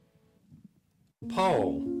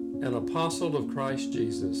Paul, an apostle of Christ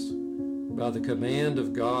Jesus, by the command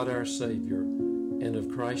of God our Savior, and of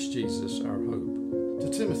Christ Jesus our hope. To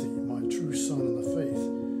Timothy, my true son in the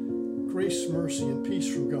faith, grace, mercy, and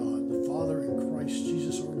peace from God, the Father, and Christ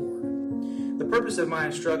Jesus our Lord. The purpose of my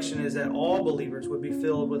instruction is that all believers would be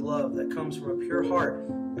filled with love that comes from a pure heart,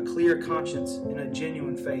 a clear conscience, and a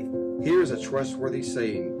genuine faith. Here is a trustworthy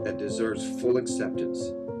saying that deserves full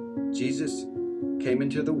acceptance. Jesus came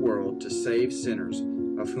into the world to save sinners,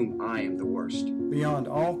 of whom I am the worst. Beyond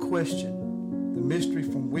all question, the mystery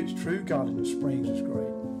from which true godliness springs is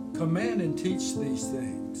great. Command and teach these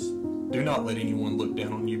things. Do not let anyone look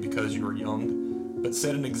down on you because you are young, but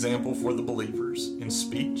set an example for the believers in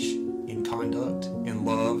speech, in conduct, in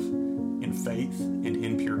love, in faith, and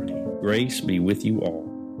in purity. Grace be with you all.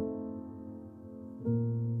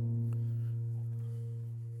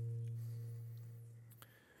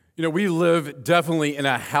 You know, we live definitely in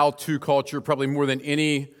a how-to culture, probably more than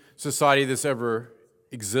any society that's ever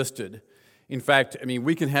existed. In fact, I mean,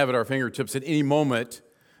 we can have at our fingertips at any moment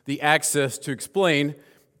the access to explain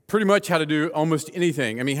pretty much how to do almost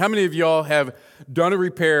anything. I mean, how many of y'all have done a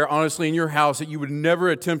repair, honestly, in your house that you would never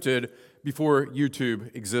attempted before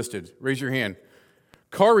YouTube existed? Raise your hand.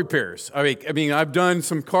 Car repairs. I mean, I've done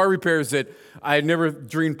some car repairs that I had never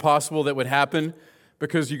dreamed possible that would happen,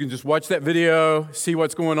 because you can just watch that video, see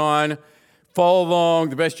what's going on, follow along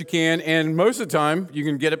the best you can, and most of the time, you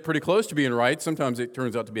can get it pretty close to being right. Sometimes it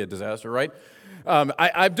turns out to be a disaster, right?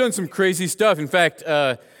 I've done some crazy stuff. In fact,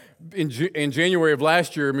 in January of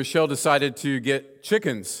last year, Michelle decided to get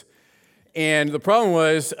chickens. And the problem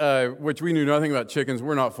was, which we knew nothing about chickens,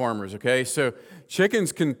 we're not farmers, okay? So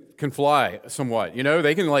chickens can fly somewhat, you know?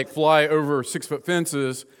 They can like fly over 6-foot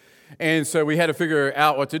fences. And so we had to figure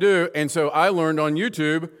out what to do. And so I learned on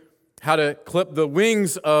YouTube how to clip the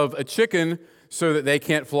wings of a chicken so that they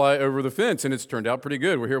can't fly over the fence. And it's turned out pretty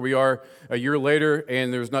good. Well, here we are a year later,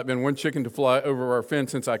 and there's not been one chicken to fly over our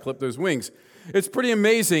fence since I clipped those wings. It's pretty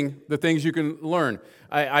amazing the things you can learn.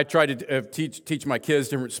 I try to teach my kids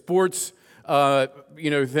different sports,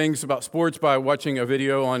 things about sports by watching a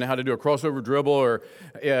video on how to do a crossover dribble or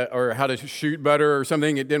how to shoot better or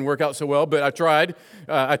something. It didn't work out so well, but I tried.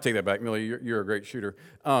 I take that back, Millie. You're a great shooter.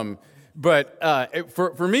 But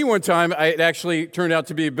for me one time, it actually turned out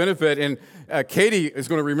to be a benefit, and Katie is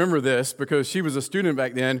going to remember this because she was a student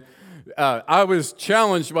back then. I was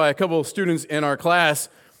challenged by a couple of students in our class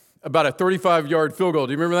about a 35-yard field goal.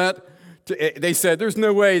 Do you remember that? They said, there's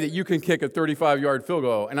no way that you can kick a 35-yard field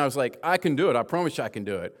goal. And I was like, I can do it. I promise you I can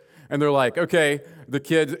do it. And they're like, okay. The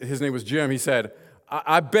kid, his name was Jim, he said,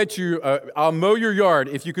 I bet you, I'll mow your yard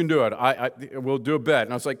if you can do it. We'll do a bet.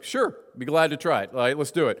 And I was like, sure, be glad to try it. All right,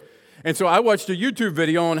 let's do it. And so I watched a YouTube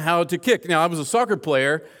video on how to kick. Now, I was a soccer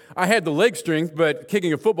player. I had the leg strength, but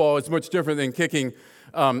kicking a football is much different than kicking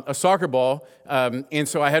a soccer ball. And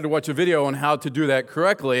so I had to watch a video on how to do that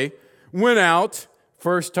correctly. Went out.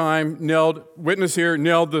 First time, nailed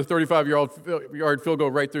the 35-yard field goal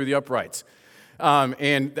right through the uprights.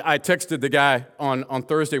 And I texted the guy on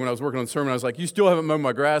Thursday when I was working on the sermon. I was like, you still haven't mowed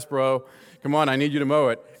my grass, bro. Come on, I need you to mow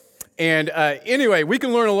it. And anyway, we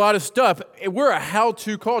can learn a lot of stuff. We're a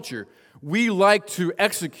how-to culture. We like to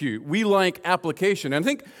execute. We like application. And I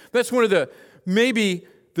think that's one of maybe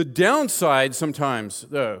the downside sometimes,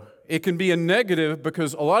 though. It can be a negative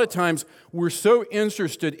because a lot of times we're so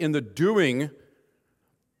interested in the doing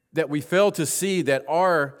that we fail to see that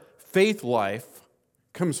our faith life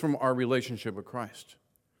comes from our relationship with Christ.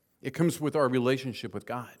 It comes with our relationship with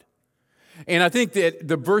God. And I think that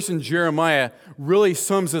the verse in Jeremiah really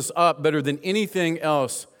sums this up better than anything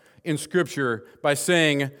else in Scripture by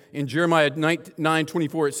saying in Jeremiah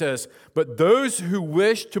 9:24 it says, "But those who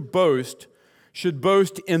wish to boast should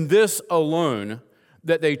boast in this alone,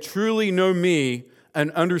 that they truly know me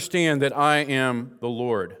and understand that I am the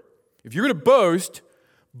Lord." If you're going to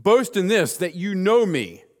boast in this, that you know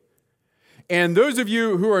me. And those of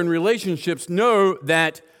you who are in relationships know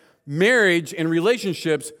that marriage and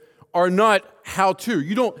relationships are not how-to.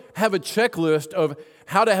 You don't have a checklist of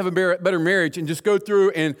how to have a better marriage and just go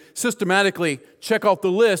through and systematically check off the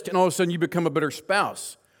list and all of a sudden you become a better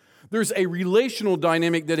spouse. There's a relational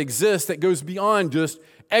dynamic that exists that goes beyond just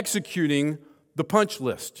executing the punch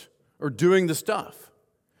list or doing the stuff.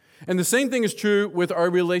 And the same thing is true with our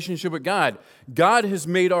relationship with God. God has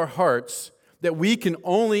made our hearts that we can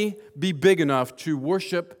only be big enough to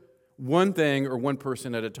worship one thing or one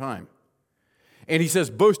person at a time. And he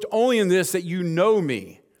says, boast only in this, that you know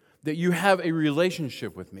me, that you have a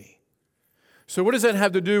relationship with me. So what does that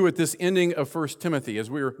have to do with this ending of 1 Timothy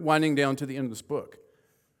as we're winding down to the end of this book?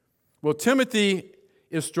 Well, Timothy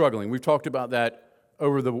is struggling. We've talked about that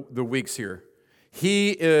over the weeks here.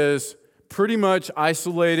 He is pretty much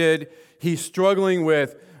isolated. He's struggling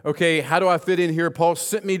with, okay, how do I fit in here? Paul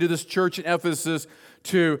sent me to this church in Ephesus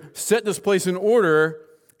to set this place in order,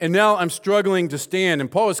 and now I'm struggling to stand. And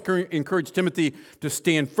Paul has encouraged Timothy to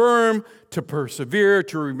stand firm, to persevere,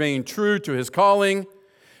 to remain true to his calling.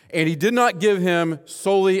 And he did not give him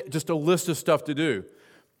solely just a list of stuff to do.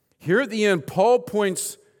 Here at the end, Paul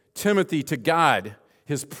points Timothy to God,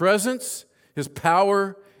 his presence, his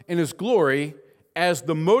power, and his glory as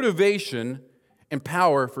the motivation and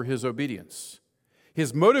power for his obedience.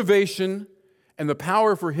 His motivation and the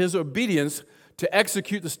power for his obedience to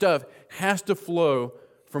execute the stuff has to flow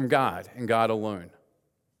from God and God alone.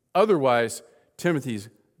 Otherwise, Timothy's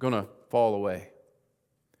going to fall away.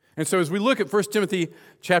 And so as we look at 1 Timothy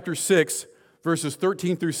chapter 6, verses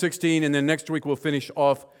 13 through 16, and then next week we'll finish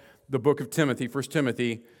off the book of Timothy, 1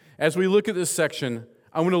 Timothy. As we look at this section,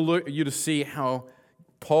 I want to look at you to see how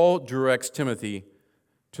Paul directs Timothy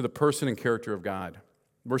to the person and character of God.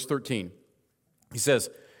 Verse 13, he says,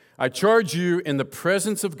 I charge you in the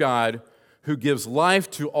presence of God who gives life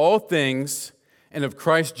to all things and of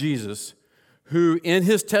Christ Jesus, who in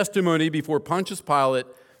his testimony before Pontius Pilate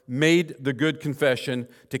made the good confession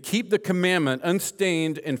to keep the commandment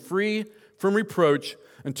unstained and free from reproach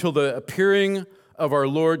until the appearing of our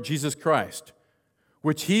Lord Jesus Christ,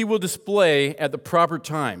 which he will display at the proper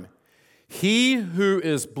time. He who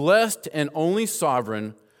is blessed and only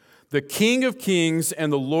sovereign, the King of kings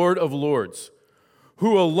and the Lord of lords,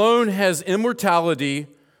 who alone has immortality,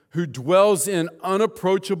 who dwells in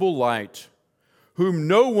unapproachable light, whom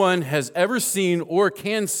no one has ever seen or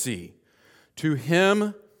can see. To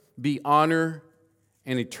him be honor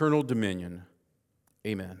and eternal dominion.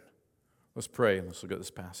 Amen. Let's pray and let's look at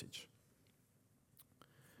this passage.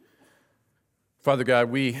 Father God,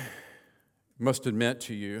 we must admit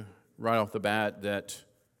to you right off the bat that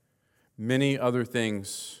many other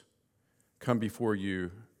things come before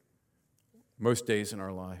you most days in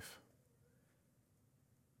our life.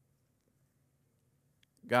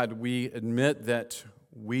 God, we admit that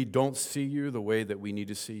we don't see you the way that we need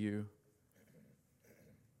to see you.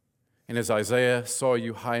 And as Isaiah saw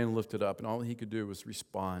you high and lifted up, and all he could do was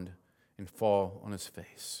respond and fall on his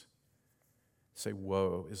face, say,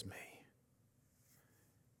 woe is me.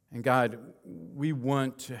 And God, we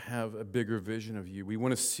want to have a bigger vision of you. We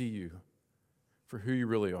want to see you for who you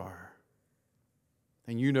really are.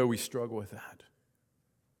 And you know we struggle with that.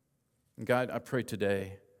 And God, I pray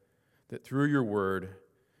today that through your word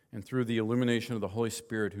and through the illumination of the Holy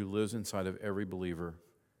Spirit who lives inside of every believer,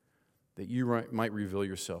 that you might reveal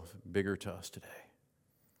yourself bigger to us today.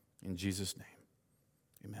 In Jesus' name,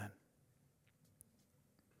 amen.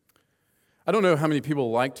 I don't know how many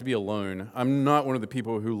people like to be alone. I'm not one of the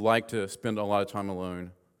people who like to spend a lot of time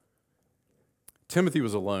alone. Timothy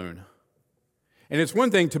was alone. And it's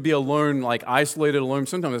one thing to be alone, like isolated alone.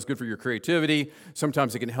 Sometimes that's good for your creativity.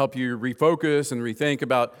 Sometimes it can help you refocus and rethink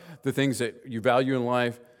about the things that you value in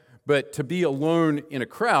life. But to be alone in a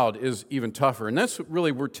crowd is even tougher. And that's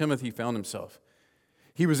really where Timothy found himself.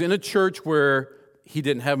 He was in a church where he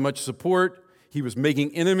didn't have much support. He was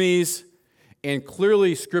making enemies. And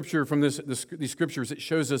clearly, Scripture from these Scriptures, it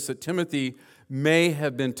shows us that Timothy may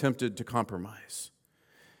have been tempted to compromise.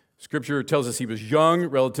 Scripture tells us he was young,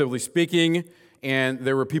 relatively speaking, and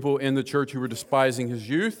there were people in the church who were despising his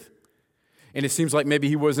youth. And it seems like maybe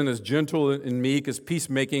he wasn't as gentle and meek, as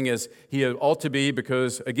peacemaking as he ought to be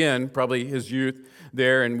because, again, probably his youth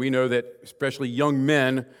there. And we know that especially young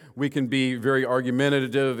men, we can be very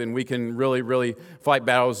argumentative and we can really, really fight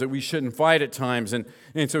battles that we shouldn't fight at times. And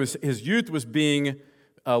so his youth was being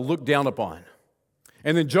looked down upon.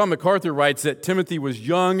 And then John MacArthur writes that Timothy was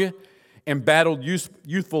young and battled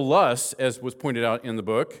youthful lusts, as was pointed out in the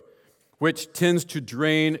book, which tends to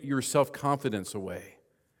drain your self-confidence away.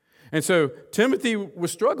 And so Timothy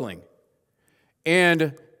was struggling.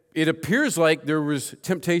 And it appears like there was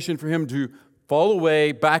temptation for him to fall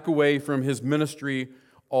away, back away from his ministry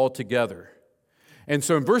altogether. And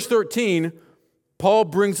so in verse 13, Paul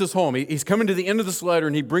brings this home. He's coming to the end of this letter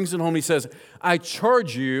and he brings it home. He says, I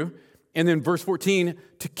charge you, and then verse 14,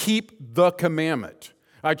 to keep the commandment.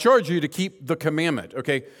 I charge you to keep the commandment,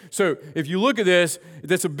 okay? So if you look at this,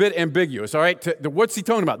 that's a bit ambiguous, all right? What's he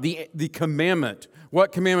talking about? The commandment.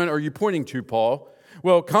 What commandment are you pointing to, Paul?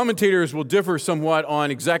 Well, commentators will differ somewhat on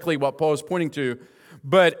exactly what Paul is pointing to,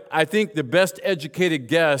 but I think the best educated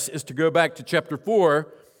guess is to go back to chapter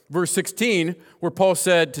 4, verse 16, where Paul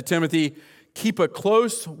said to Timothy, keep a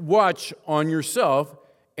close watch on yourself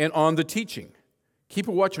and on the teaching. Keep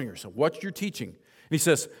a watch on yourself. Watch your teaching. And he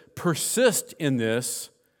says, persist in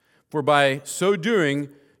this, for by so doing,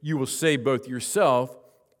 you will save both yourself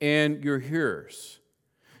and your hearers.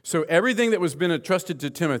 So everything that was been entrusted to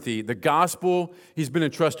Timothy, the gospel he's been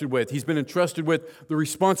entrusted with. He's been entrusted with the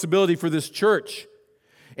responsibility for this church.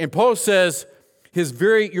 And Paul says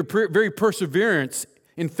your very perseverance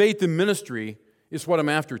in faith and ministry is what I'm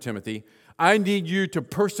after, Timothy. I need you to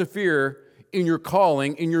persevere in your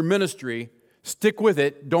calling, in your ministry. Stick with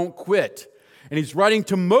it. Don't quit. And he's writing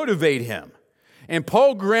to motivate him. And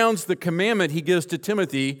Paul grounds the commandment he gives to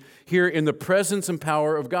Timothy here in the presence and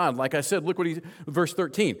power of God. Like I said, look what verse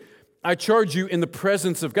 13. I charge you in the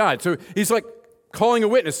presence of God. So he's like calling a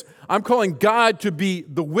witness. I'm calling God to be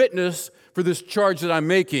the witness for this charge that I'm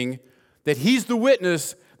making, that he's the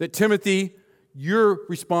witness that, Timothy, you're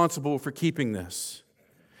responsible for keeping this.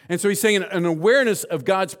 And so he's saying an awareness of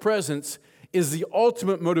God's presence is the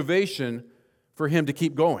ultimate motivation for him to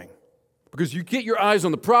keep going. Because you get your eyes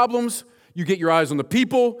on the problems, you get your eyes on the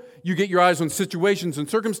people, you get your eyes on situations and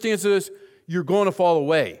circumstances, you're going to fall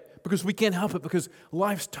away. Because we can't help it, because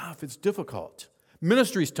life's tough, it's difficult.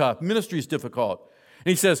 Ministry's tough, ministry's difficult.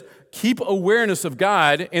 And he says, keep awareness of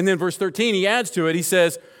God. And then verse 13, he adds to it, he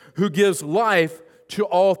says, who gives life to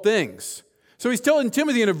all things. So he's telling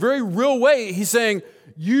Timothy in a very real way, he's saying,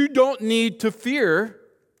 you don't need to fear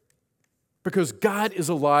because God is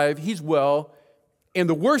alive, he's well, and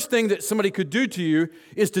the worst thing that somebody could do to you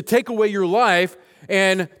is to take away your life.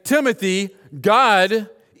 And Timothy, God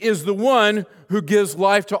is the one who gives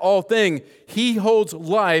life to all things. He holds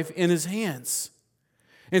life in his hands.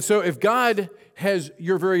 And so if God has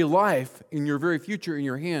your very life and your very future in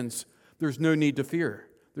your hands, there's no need to fear.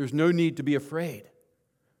 There's no need to be afraid.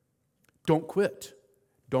 Don't quit.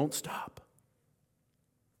 Don't stop.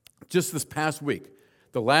 Just this past week,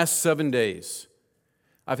 the last 7 days,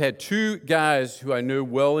 I've had 2 guys who I know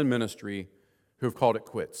well in ministry who have called it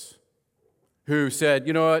quits. Who said,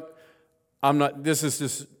 you know what, I'm not in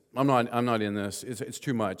this. It's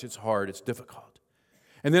too much. It's hard. It's difficult.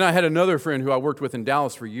 And then I had another friend who I worked with in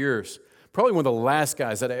Dallas for years, probably one of the last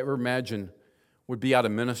guys that I ever imagined would be out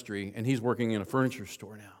of ministry, and he's working in a furniture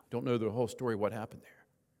store now. Don't know the whole story, what happened there.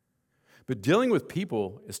 But dealing with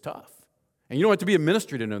people is tough. And you don't have to be a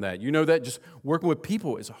ministry to know that. You know that just working with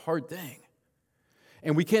people is a hard thing.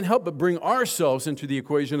 And we can't help but bring ourselves into the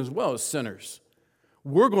equation as well as sinners.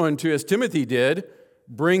 We're going to, as Timothy did,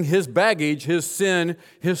 bring his baggage, his sin,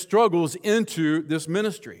 his struggles into this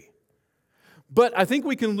ministry. But I think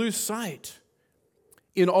we can lose sight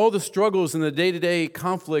in all the struggles and the day-to-day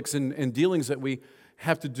conflicts and dealings that we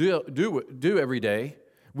have to do every day.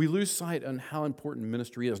 We lose sight on how important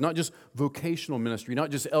ministry is. Not just vocational ministry, not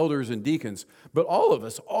just elders and deacons, but all of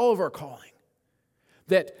us, all of our calling.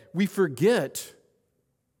 That we forget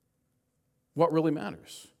what really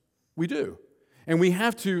matters. We do. And we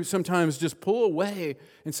have to sometimes just pull away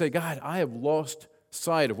and say, God, I have lost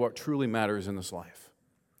sight of what truly matters in this life.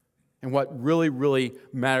 And what really, really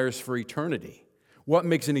matters for eternity. What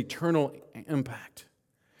makes an eternal impact.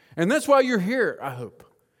 And that's why you're here, I hope.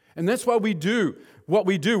 And that's why we do what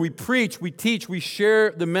we do. We preach, we teach, we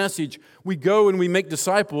share the message. We go and we make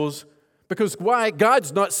disciples. Because why?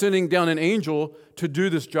 God's not sending down an angel to do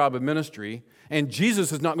this job of ministry. And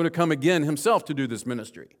Jesus is not going to come again himself to do this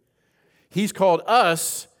ministry. He's called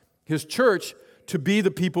us, his church, to be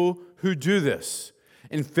the people who do this.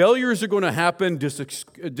 And failures are going to happen,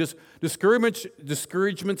 discouragements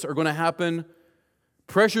are going to happen,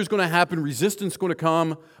 pressure is going to happen, resistance is going to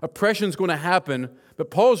come, oppression is going to happen.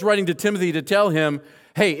 But Paul's writing to Timothy to tell him,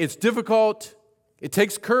 hey, it's difficult, it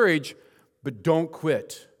takes courage, but don't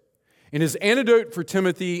quit. And his antidote for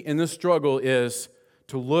Timothy in this struggle is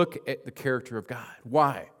to look at the character of God.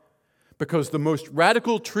 Why? Because the most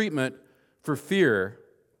radical treatment for fear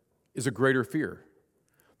is a greater fear.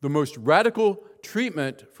 The most radical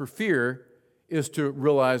treatment for fear is to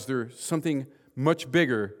realize there's something much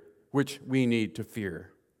bigger which we need to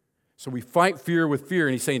fear. So we fight fear with fear.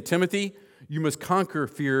 And he's saying, Timothy, you must conquer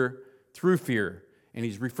fear through fear. And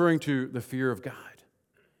he's referring to the fear of God.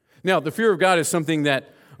 Now, the fear of God is something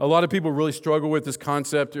that a lot of people really struggle with, this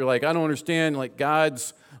concept. They're like, I don't understand, like,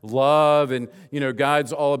 God's love and,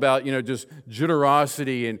 God's all about, just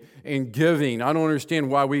generosity and giving. I don't understand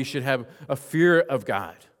why we should have a fear of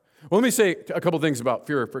God. Well, let me say a couple things about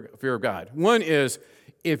fear of God. One is,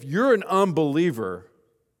 if you're an unbeliever,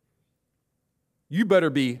 you better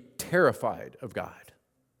be terrified of God.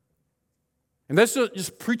 And that's not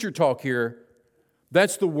just preacher talk here.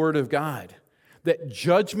 That's the Word of God. That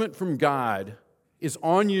judgment from God is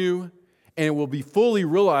on you, and it will be fully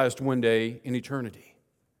realized one day in eternity.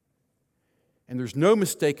 And there's no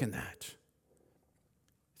mistake in that.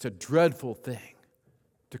 It's a dreadful thing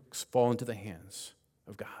to fall into the hands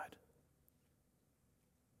of God.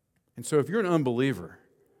 And so if you're an unbeliever,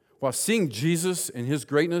 while seeing Jesus and His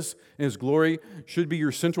greatness and His glory should be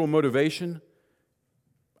your central motivation,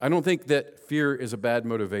 I don't think that fear is a bad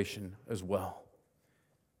motivation as well.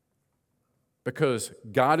 Because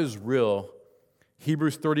God is real.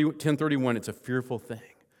 Hebrews 10:31, it's a fearful thing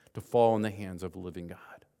to fall in the hands of a living God.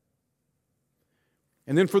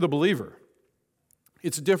 And then for the believer,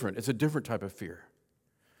 it's different. It's a different type of fear.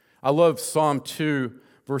 I love Psalm 2,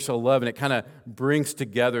 verse 11. It kind of brings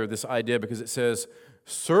together this idea because it says,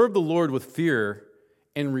 serve the Lord with fear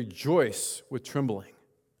and rejoice with trembling.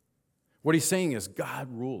 What he's saying is God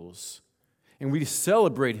rules, and we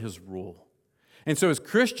celebrate His rule. And so as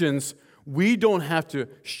Christians, we don't have to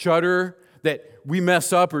shudder that we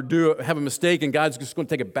mess up or have a mistake and God's just going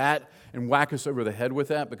to take a bat and whack us over the head with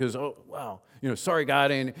that because, oh, wow, sorry,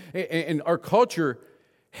 God. And our culture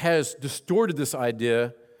has distorted this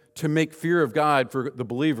idea to make fear of God for the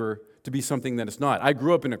believer to be something that it's not. I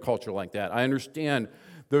grew up in a culture like that. I understand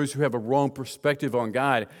those who have a wrong perspective on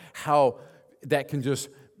God, how that can just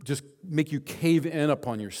make you cave in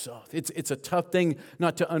upon yourself. It's a tough thing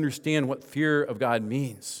not to understand what fear of God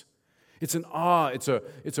means. It's an awe. It's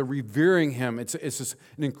a revering Him. It's just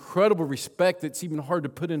an incredible respect that's even hard to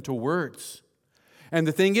put into words. And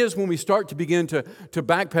the thing is, when we start to begin to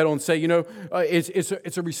backpedal and say,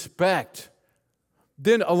 it's a respect,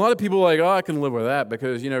 then a lot of people are like, oh, I can live with that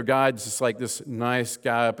because, God's just like this nice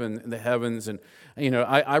guy up in the heavens and,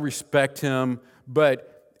 I respect Him,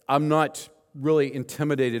 but I'm not really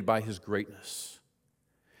intimidated by His greatness.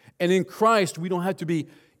 And in Christ, we don't have to be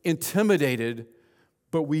intimidated,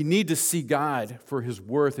 but we need to see God for His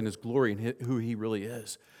worth and His glory and who He really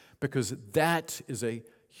is, because that is a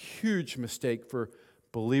huge mistake for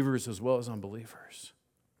believers as well as unbelievers.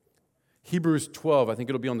 Hebrews 12, I think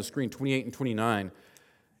it'll be on the screen, 28 and 29.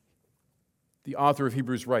 The author of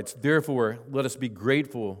Hebrews writes, therefore, let us be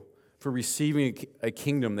grateful for receiving a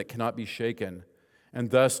kingdom that cannot be shaken, and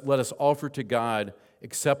thus let us offer to God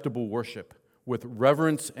acceptable worship with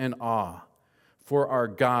reverence and awe, for our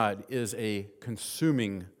God is a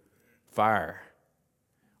consuming fire.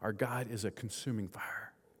 Our God is a consuming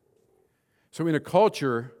fire. So in a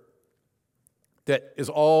culture that is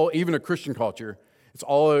all, even a Christian culture, it's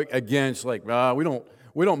all against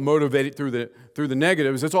we don't motivate it through the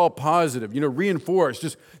negatives. It's all positive. Reinforce.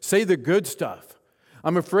 Just say the good stuff.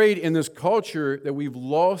 I'm afraid in this culture that we've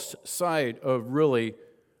lost sight of really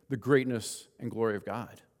the greatness and glory of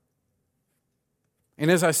God. And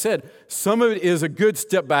as I said, some of it is a good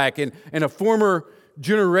step back. In a former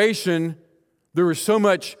generation, there was so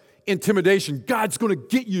much intimidation. God's going to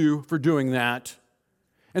get you for doing that.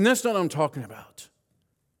 And that's not what I'm talking about.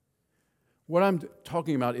 What I'm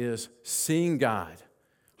talking about is seeing God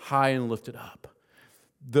high and lifted up.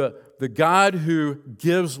 The God who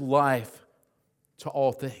gives life to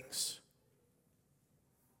all things.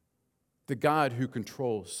 The God who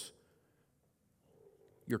controls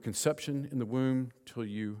your conception in the womb till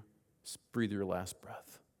you breathe your last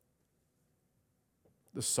breath.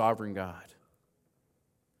 The sovereign God.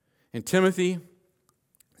 And Timothy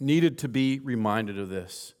needed to be reminded of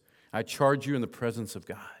this. I charge you in the presence of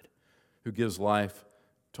God, who gives life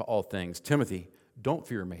to all things. Timothy, don't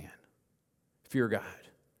fear man. Fear God.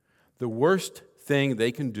 The worst thing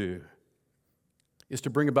they can do is to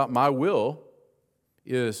bring about my will,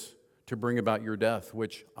 is to bring about your death,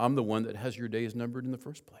 which I'm the one that has your days numbered in the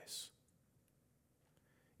first place.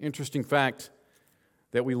 Interesting fact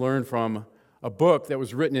that we learned from a book that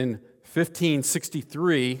was written in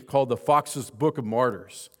 1563 called the Fox's Book of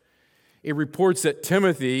Martyrs. It reports that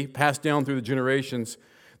Timothy, passed down through the generations,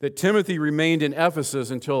 that Timothy remained in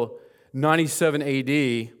Ephesus until 97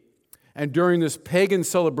 AD, and during this pagan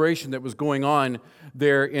celebration that was going on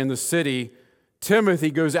there in the city,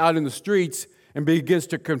 Timothy goes out in the streets and begins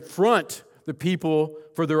to confront the people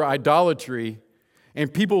for their idolatry.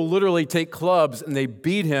 And people literally take clubs and they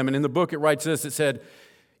beat him. And in the book it writes this, it said,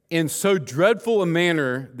 in so dreadful a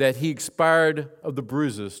manner that he expired of the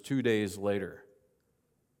bruises 2 days later.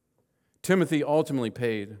 Timothy ultimately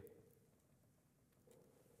paid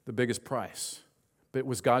the biggest price. But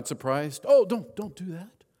was God surprised? Oh, don't do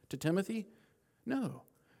that to Timothy. No.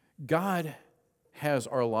 God has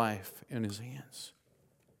our life in His hands.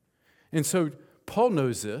 And so Paul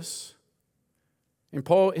knows this. And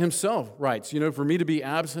Paul himself writes, for me to be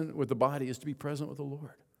absent with the body is to be present with the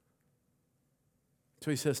Lord.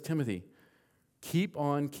 So he says, Timothy, keep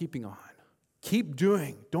on keeping on. Keep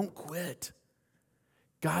doing. Don't quit.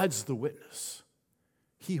 God's the witness.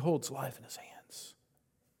 He holds life in His hands.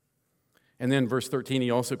 And then verse 13, he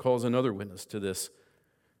also calls another witness to this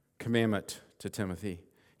commandment to Timothy.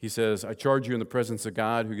 He says, I charge you in the presence of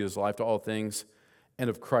God who gives life to all things and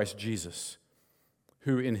of Christ Jesus,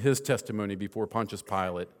 who in his testimony before Pontius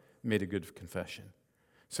Pilate made a good confession.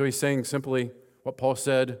 So he's saying simply what Paul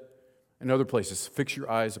said in other places: fix your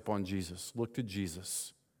eyes upon Jesus. Look to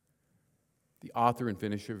Jesus, the author and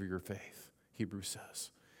finisher of your faith, Hebrews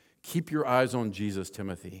says. Keep your eyes on Jesus,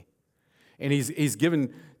 Timothy. And he's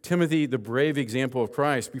given Timothy the brave example of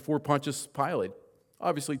Christ before Pontius Pilate.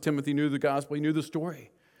 Obviously, Timothy knew the gospel. He knew the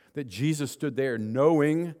story that Jesus stood there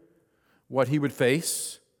knowing what he would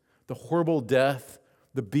face, the horrible death,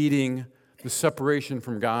 the beating, the separation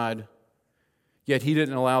from God. Yet he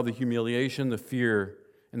didn't allow the humiliation, the fear,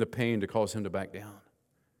 and the pain to cause him to back down.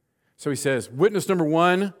 So he says, witness number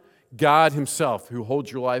one, God himself, who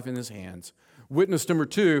holds your life in his hands. Witness number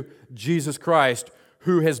two, Jesus Christ,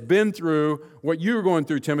 who has been through what you're going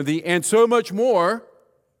through, Timothy, and so much more.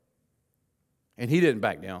 And he didn't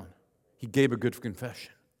back down. He gave a good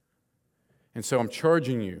confession. And so I'm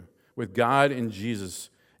charging you with God and Jesus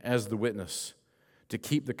as the witness to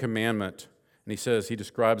keep the commandment. And he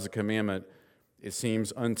describes the commandment, it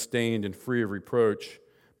seems unstained and free of reproach,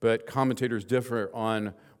 but commentators differ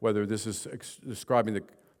on whether this is describing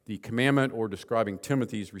the commandment or describing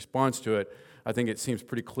Timothy's response to it. I think it seems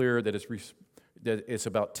pretty clear that it's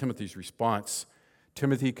about Timothy's response.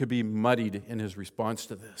 Timothy could be muddied in his response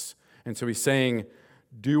to this. And so he's saying,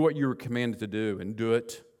 do what you were commanded to do, and do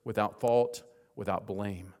it without fault, without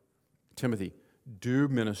blame. Timothy, do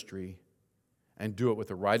ministry and do it with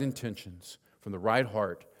the right intentions, from the right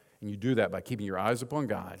heart. And you do that by keeping your eyes upon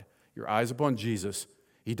God, your eyes upon Jesus.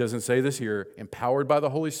 He doesn't say this here, empowered by the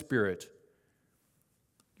Holy Spirit.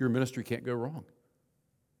 Your ministry can't go wrong.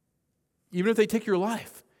 Even if they take your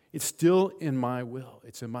life, it's still in my will.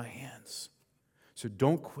 It's in my hands. So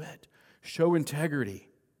don't quit. Show integrity.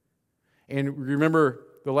 And remember,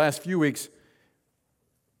 the last few weeks,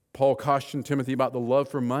 Paul cautioned Timothy about the love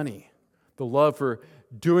for money, the love for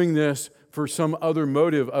doing this for some other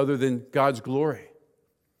motive other than God's glory.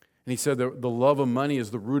 And he said the love of money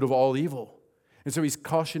is the root of all evil. And so he's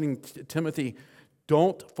cautioning Timothy,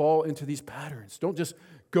 don't fall into these patterns. Don't just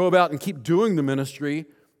go about and keep doing the ministry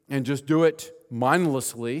and just do it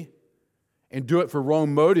mindlessly and do it for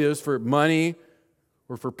wrong motives, for money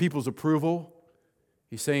or for people's approval.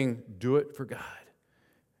 He's saying, do it for God,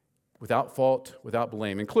 without fault, without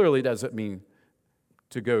blame. And clearly it doesn't mean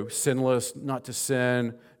to go sinless, not to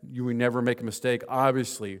sin. You would never make a mistake.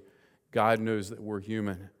 Obviously, God knows that we're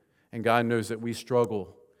human, and God knows that we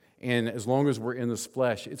struggle. And as long as we're in this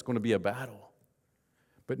flesh, it's going to be a battle.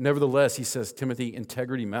 But nevertheless, he says, Timothy,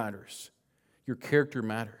 integrity matters. Your character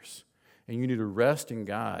matters. And you need to rest in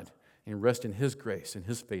God and rest in his grace and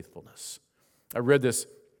his faithfulness. I read this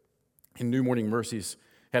in New Morning Mercies.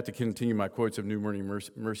 I have to continue my quotes of New Morning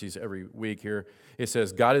Mercies every week here. It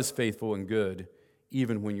says, God is faithful and good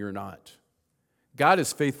even when you're not. God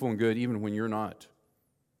is faithful and good even when you're not.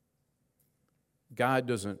 God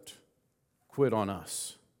doesn't quit on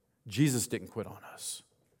us. Jesus didn't quit on us.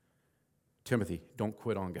 Timothy, don't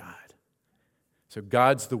quit on God. So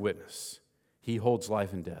God's the witness. He holds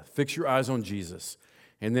life and death. Fix your eyes on Jesus.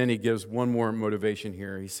 And then he gives one more motivation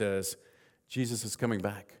here. He says, Jesus is coming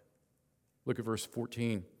back. Look at verse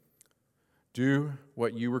 14. Do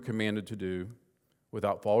what you were commanded to do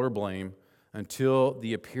without fault or blame until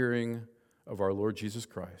the appearing of our Lord Jesus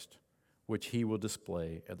Christ, which he will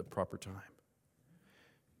display at the proper time.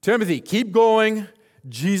 Timothy, keep going.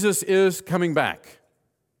 Jesus is coming back.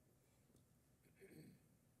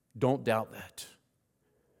 Don't doubt that.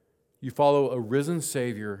 You follow a risen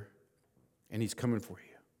Savior, and he's coming for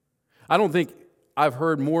you. I don't think I've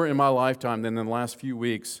heard more in my lifetime than in the last few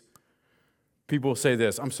weeks. People say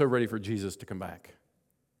this, I'm so ready for Jesus to come back.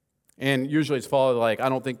 And usually it's followed like, I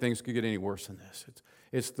don't think things could get any worse than this.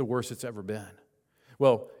 It's the worst it's ever been.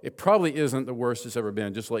 Well, it probably isn't the worst it's ever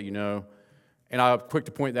been, just to let you know. And I'm quick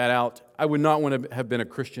to point that out. I would not want to have been a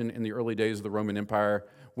Christian in the early days of the Roman Empire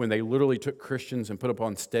when they literally took Christians and put up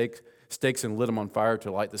on stakes and lit them on fire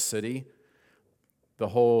to light the city. The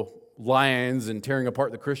whole lions and tearing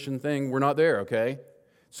apart the Christian thing, we're not there, okay?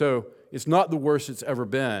 So it's not the worst it's ever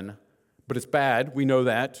been, but it's bad. We know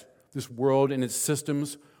that. This world and its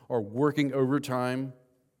systems are working overtime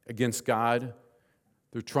against God.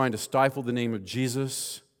 They're trying to stifle the name of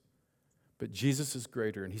Jesus, but Jesus is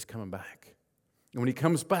greater and he's coming back. And when he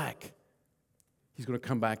comes back, he's going to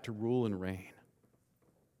come back to rule and reign.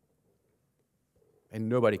 And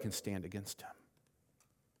nobody can stand against him.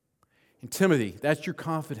 And Timothy, that's your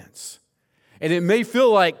confidence. And it may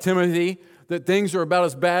feel like, Timothy, that things are about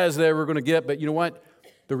as bad as they're ever going to get, but you know what?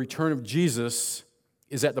 The return of Jesus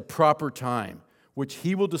is at the proper time, which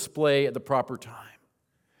he will display at the proper time.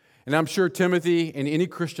 And I'm sure Timothy and any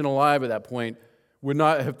Christian alive at that point would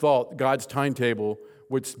not have thought God's timetable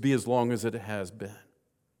would be as long as it has been.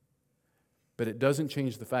 But it doesn't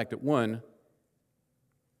change the fact that, one,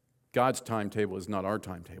 God's timetable is not our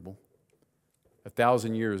timetable.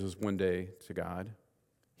 1,000 years is one day to God.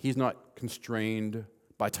 He's not constrained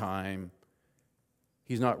by time.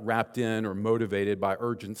 He's not wrapped in or motivated by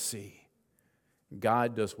urgency.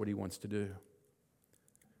 God does what he wants to do.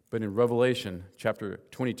 But in Revelation chapter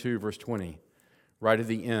 22, verse 20, right at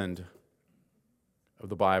the end of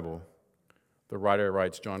the Bible, the writer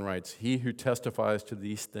writes, John writes, "He who testifies to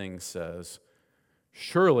these things says,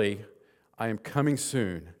 'Surely I am coming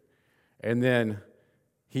soon.' And then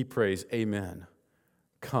he prays, 'Amen.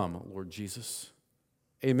 Come, Lord Jesus.'"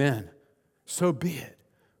 Amen. So be it.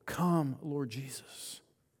 Come, Lord Jesus.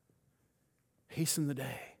 Hasten the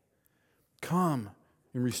day. Come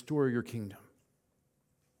and restore your kingdom.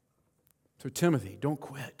 So Timothy, don't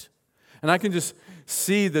quit. And I can just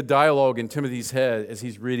see the dialogue in Timothy's head as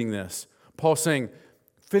he's reading this. Paul saying,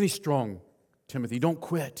 "Finish strong, Timothy, don't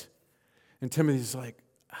quit." And Timothy's like,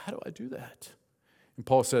 "How do I do that?" And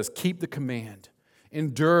Paul says, "Keep the command.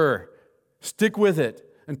 Endure. Stick with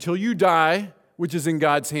it until you die, which is in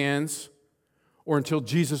God's hands, or until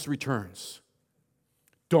Jesus returns.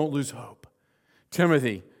 Don't lose hope."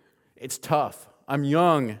 Timothy, it's tough. I'm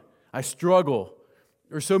young. I struggle.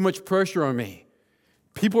 There's so much pressure on me.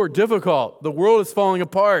 People are difficult. The world is falling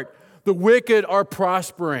apart. The wicked are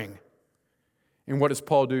prospering. And what does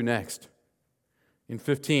Paul do next? In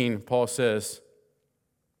 15, Paul says,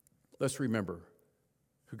 let's remember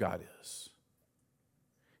who God is.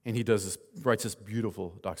 And he writes this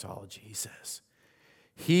beautiful doxology. He says,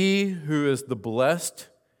 "He who is the blessed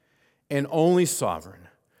and only sovereign,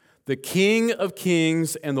 the King of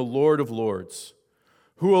kings and the Lord of lords,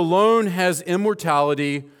 who alone has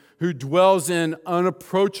immortality, who dwells in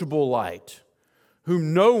unapproachable light,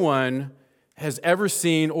 whom no one has ever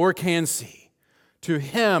seen or can see, to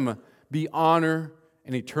him be honor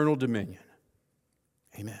and eternal dominion.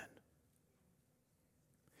 Amen."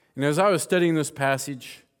 And as I was studying this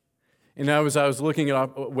passage, and as I was looking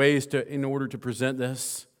at ways in order to present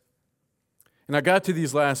this, and I got to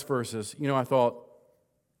these last verses, I thought,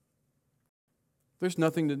 there's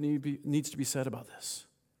nothing that needs to be said about this.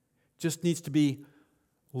 It just needs to be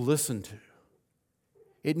listened to.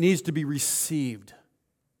 It needs to be received.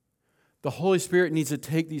 The Holy Spirit needs to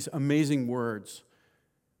take these amazing words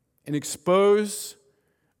and expose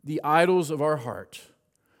the idols of our heart,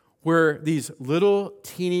 where these little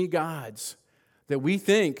teeny gods that we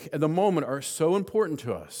think at the moment are so important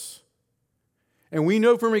to us. And we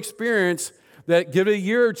know from experience that give it a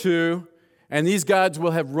year or two, and these gods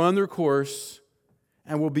will have run their course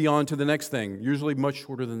and we'll be on to the next thing, usually much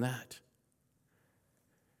shorter than that.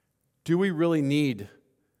 Do we really need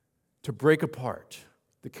to break apart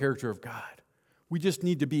the character of God? We just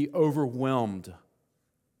need to be overwhelmed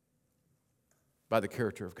by the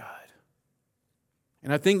character of God.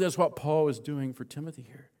 And I think that's what Paul is doing for Timothy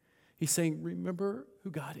here. He's saying, remember who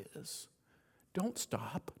God is. Don't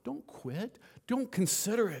stop. Don't quit. Don't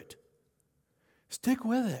consider it. Stick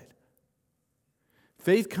with it.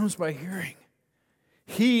 Faith comes by hearing.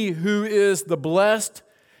 He who is the blessed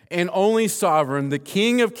and only sovereign, the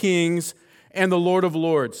King of kings and the Lord of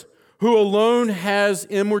lords, who alone has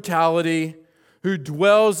immortality, who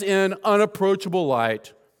dwells in unapproachable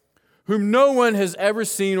light, whom no one has ever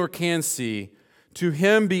seen or can see, to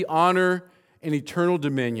him be honor and eternal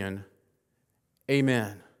dominion.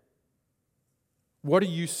 Amen. What are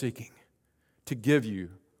you seeking to give you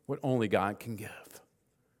what only God can give?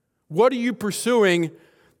 What are you pursuing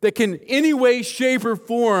that can in any way, shape, or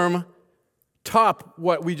form top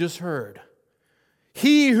what we just heard?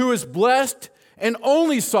 He who is blessed and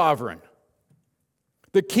only sovereign,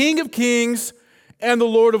 the King of kings and the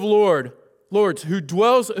Lord of lords, who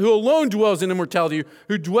alone dwells in immortality,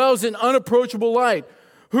 who dwells in unapproachable light,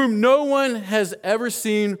 whom no one has ever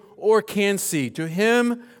seen or can see. To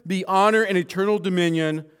him be honor and eternal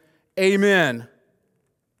dominion. Amen.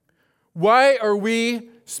 Why are we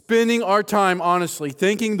spending our time honestly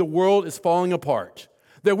thinking the world is falling apart?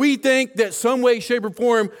 That we think that some way, shape, or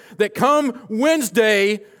form that come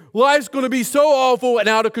Wednesday, life's going to be so awful and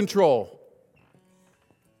out of control.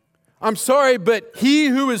 I'm sorry, but he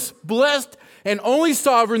who is blessed and only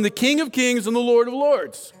sovereign, the King of kings and the Lord of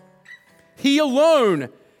lords, he alone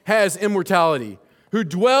has immortality, who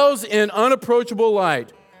dwells in unapproachable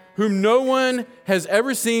light, whom no one has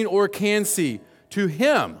ever seen or can see. To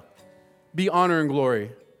him be honor and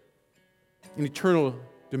glory and eternal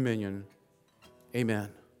dominion. Amen.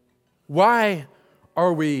 Why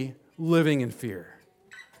are we living in fear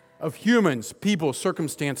of humans, people,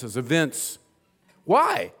 circumstances, events?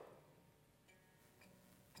 Why?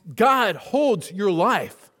 God holds your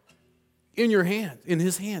life in your hand, in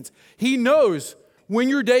his hands. He knows when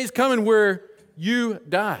your day's coming where you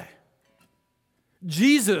die.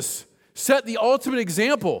 Jesus set the ultimate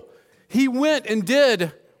example. He went and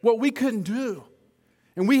did what we couldn't do.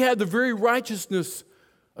 And we had the very righteousness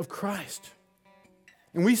of Christ.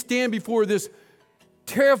 And we stand before this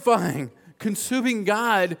terrifying, consuming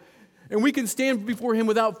God, and we can stand before him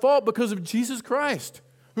without fault because of Jesus Christ,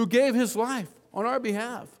 who gave his life on our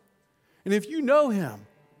behalf. And if you know him,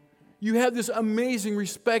 you have this amazing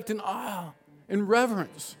respect and awe and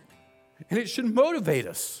reverence. And it should motivate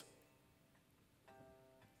us.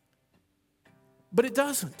 But it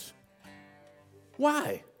doesn't.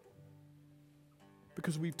 Why?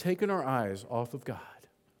 Because we've taken our eyes off of God.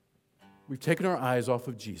 We've taken our eyes off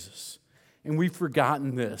of Jesus. And we've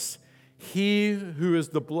forgotten this. He who is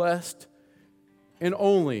the blessed and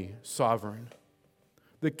only sovereign,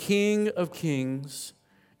 the King of kings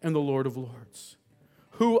and the Lord of lords,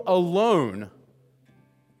 who alone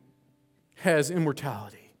has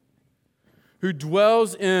immortality, who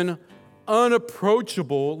dwells in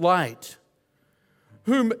unapproachable light,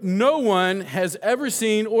 whom no one has ever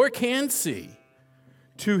seen or can see.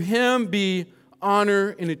 To him be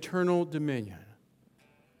honor and eternal dominion.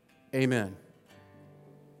 Amen.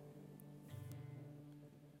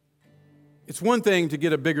 It's one thing to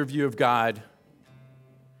get a bigger view of God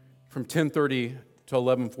from 10:30 to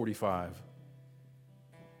 11:45.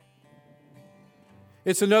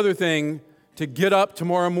 It's another thing to get up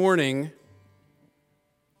tomorrow morning,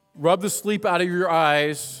 rub the sleep out of your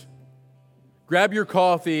eyes, grab your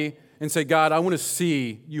coffee, and say, God, I want to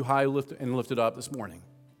see you high and lifted up this morning.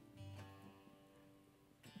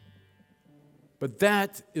 But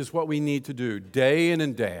that is what we need to do day in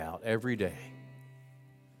and day out, every day.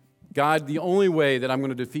 God, the only way that I'm going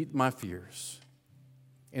to defeat my fears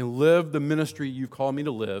and live the ministry you've called me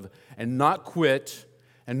to live and not quit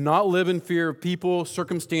and not live in fear of people,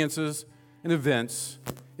 circumstances, and events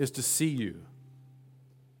is to see you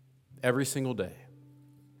every single day.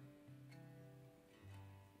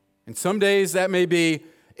 And some days that may be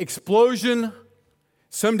explosion.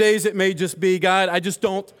 Some days it may just be, God, I just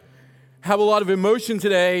don't have a lot of emotion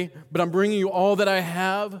today, but I'm bringing you all that I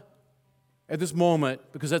have at this moment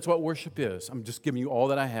because that's what worship is. I'm just giving you all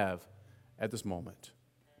that I have at this moment.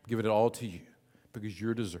 Give it all to you because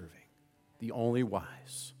you're deserving. The only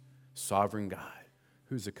wise, sovereign God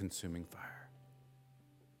who's a consuming fire.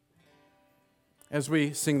 As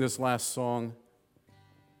we sing this last song,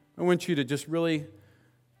 I want you to just really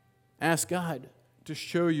ask God to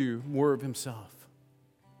show you more of himself.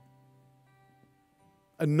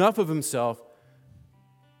 Enough of himself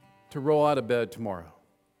to roll out of bed tomorrow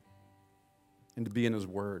and to be in his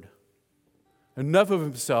word. Enough of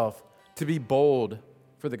himself to be bold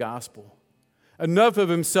for the gospel. Enough of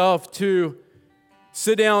himself to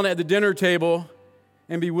sit down at the dinner table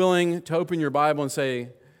and be willing to open your Bible and say,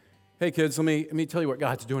 hey kids, let me tell you what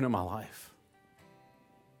God's doing in my life.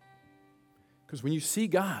 Because when you see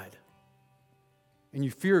God and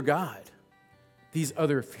you fear God, these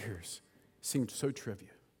other fears seem so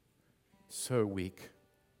trivial, so weak.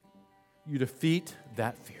 You defeat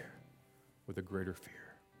that fear with a greater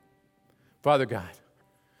fear. Father God,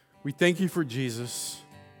 we thank you for Jesus,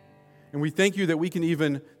 and we thank you that we can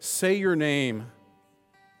even say your name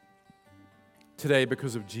today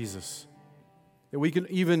because of Jesus. That we can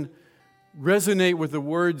even resonate with the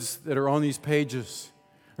words that are on these pages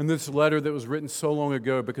and this letter that was written so long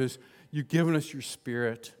ago because you've given us your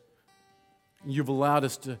Spirit. You've allowed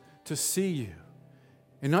us to see you.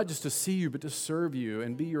 And not just to see you, but to serve you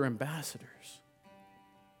and be your ambassadors.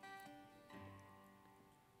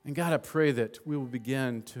 And God, I pray that we will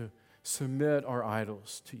begin to submit our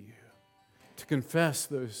idols to you, to confess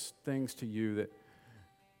those things to you that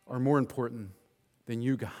are more important than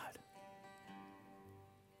you, God.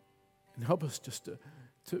 And help us just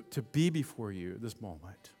to be before you this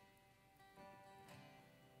moment.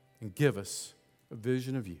 And give us a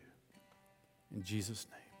vision of you. In Jesus'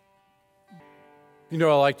 name. You know,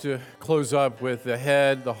 I like to close up with the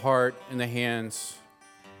head, the heart, and the hands.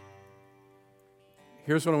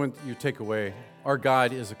 Here's what I want you to take away. Our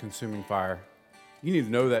God is a consuming fire. You need to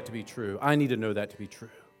know that to be true. I need to know that to be true.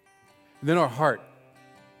 And then our heart.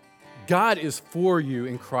 God is for you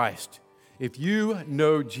in Christ. If you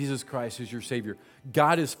know Jesus Christ as your Savior,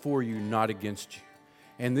 God is for you, not against you.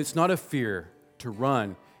 And it's not a fear to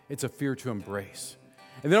run. It's a fear to embrace.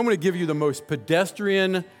 And then I'm going to give you the most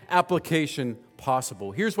pedestrian application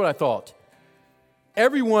possible. Here's what I thought.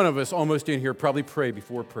 Every one of us almost in here probably pray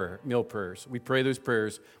before meal prayers. We pray those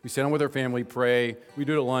prayers. We sit down with our family, pray. We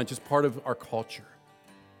do it at lunch. It's part of our culture.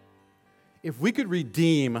 if we could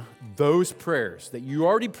redeem those prayers that you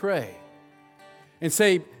already pray and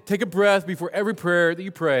say, take a breath before every prayer that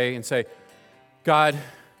you pray and say, God,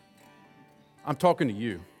 I'm talking to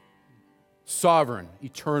you. Sovereign,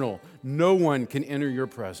 eternal, no one can enter your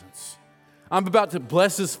presence. I'm about to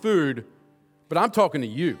bless this food, but I'm talking to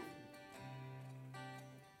you.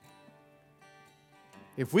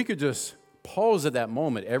 If we could just pause at that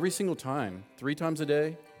moment every single time, 3 times a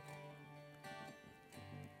day,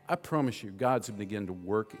 I promise you, God's going to begin to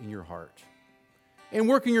work in your heart and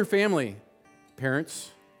work in your family.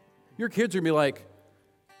 Parents, your kids are going to be like,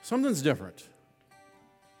 something's different.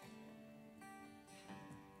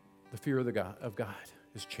 The fear of God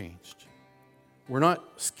has changed. We're not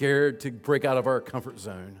scared to break out of our comfort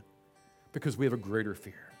zone because we have a greater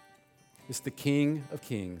fear. It's the King of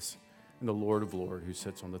Kings and the Lord of Lords who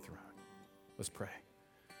sits on the throne. Let's pray.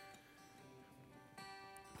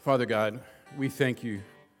 Father God, we thank you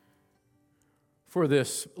for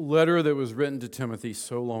this letter that was written to Timothy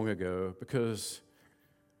so long ago, because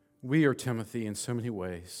we are Timothy in so many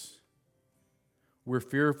ways. We're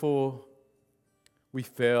fearful, we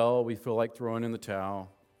fail, we feel like throwing in the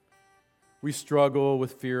towel. We struggle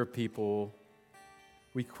with fear of people.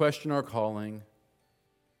 We question our calling.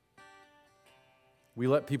 We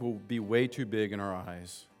let people be way too big in our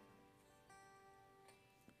eyes.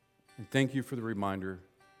 And thank you for the reminder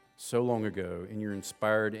so long ago in your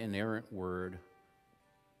inspired, inerrant word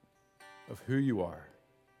of who you are,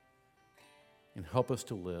 and help us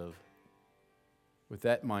to live with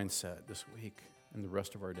that mindset this week and the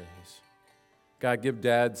rest of our days. God, give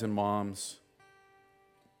dads and moms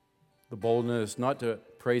the boldness not to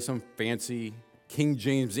pray some fancy King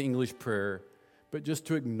James English prayer, but just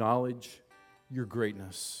to acknowledge your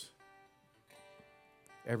greatness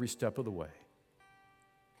every step of the way.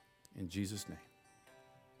 In Jesus' name.